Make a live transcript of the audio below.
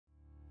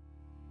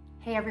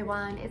Hey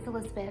everyone, it's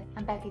Elizabeth.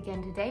 I'm back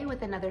again today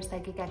with another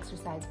psychic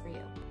exercise for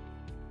you.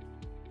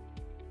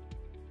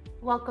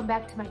 Welcome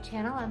back to my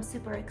channel. I'm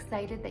super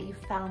excited that you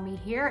found me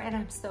here, and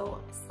I'm so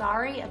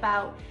sorry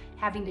about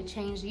having to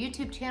change the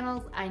YouTube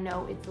channels. I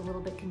know it's a little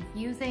bit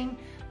confusing,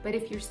 but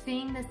if you're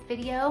seeing this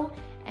video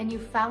and you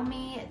found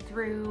me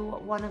through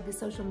one of the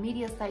social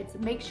media sites,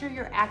 make sure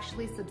you're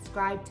actually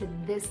subscribed to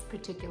this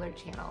particular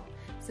channel.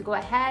 So go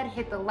ahead,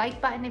 hit the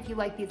like button if you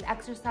like these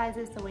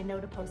exercises so I know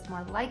to post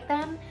more like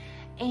them,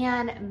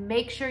 and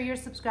make sure you're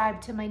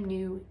subscribed to my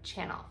new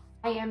channel.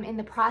 I am in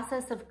the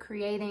process of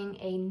creating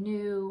a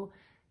new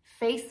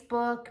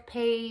Facebook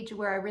page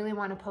where I really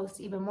want to post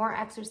even more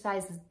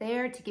exercises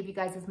there to give you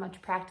guys as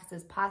much practice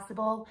as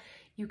possible.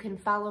 You can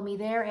follow me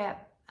there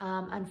at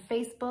on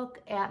Facebook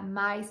at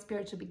My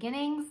Spiritual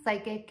Beginnings,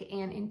 Psychic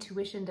and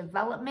Intuition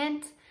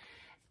Development.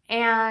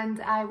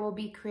 And I will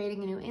be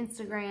creating a new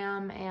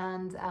Instagram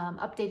and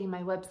updating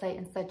my website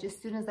and such as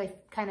soon as I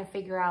kind of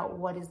figure out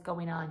what is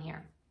going on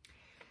here.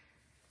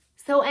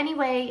 So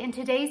anyway, in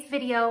today's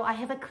video, I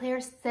have a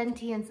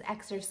Clairsentience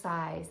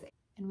exercise,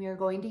 and we are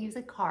going to use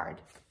a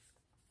card.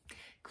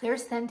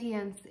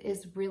 Clairsentience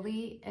is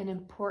really an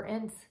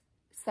important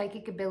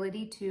psychic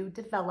ability to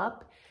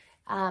develop.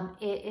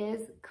 It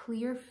is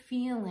clear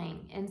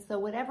feeling. And so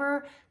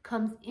whatever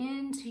comes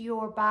into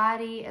your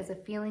body as a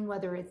feeling,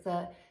 whether it's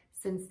a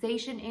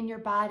sensation in your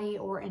body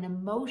or an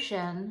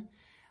emotion,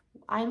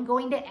 I'm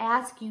going to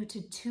ask you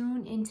to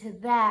tune into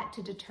that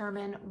to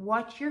determine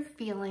what you're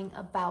feeling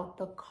about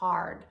the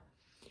card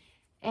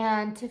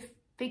and to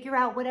figure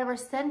out whatever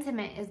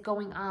sentiment is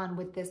going on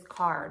with this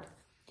card.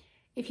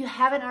 If you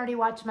haven't already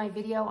watched my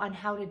video on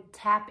how to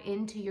tap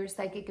into your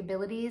psychic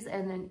abilities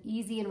and an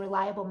easy and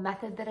reliable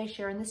method that I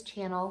share on this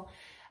channel,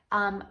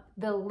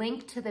 the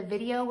link to the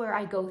video where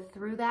I go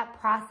through that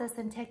process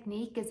and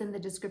technique is in the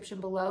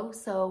description below.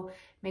 So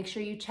make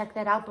sure you check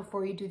that out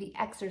before you do the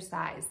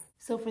exercise.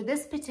 So for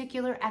this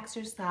particular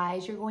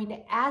exercise, you're going to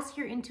ask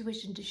your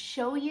intuition to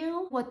show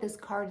you what this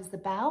card is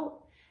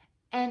about,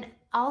 and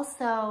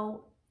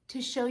also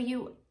to show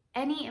you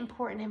any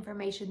important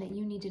information that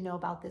you need to know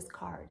about this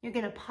card. You're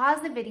going to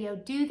pause the video,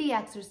 do the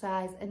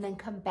exercise, and then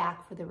come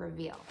back for the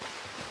reveal.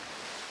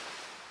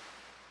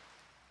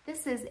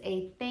 This is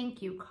a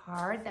thank you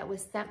card that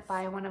was sent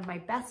by one of my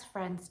best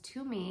friends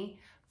to me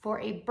for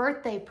a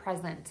birthday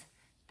present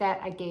that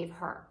I gave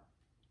her.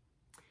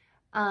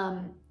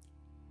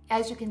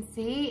 As you can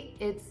see,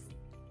 it's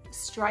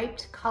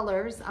striped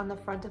colors on the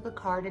front of the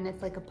card, and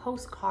it's like a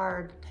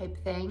postcard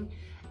type thing.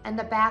 And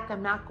the back,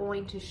 I'm not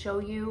going to show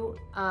you.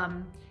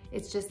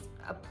 It's just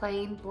a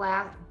plain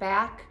black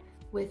back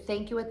with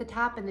thank you at the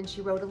top, and then she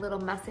wrote a little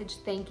message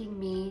thanking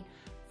me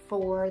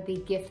for the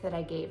gift that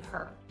I gave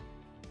her.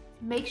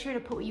 Make sure to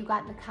put what you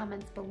got in the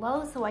comments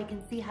below so I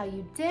can see how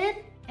you did,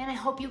 and I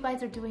hope you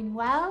guys are doing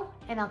well,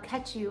 and I'll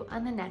catch you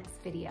on the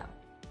next video.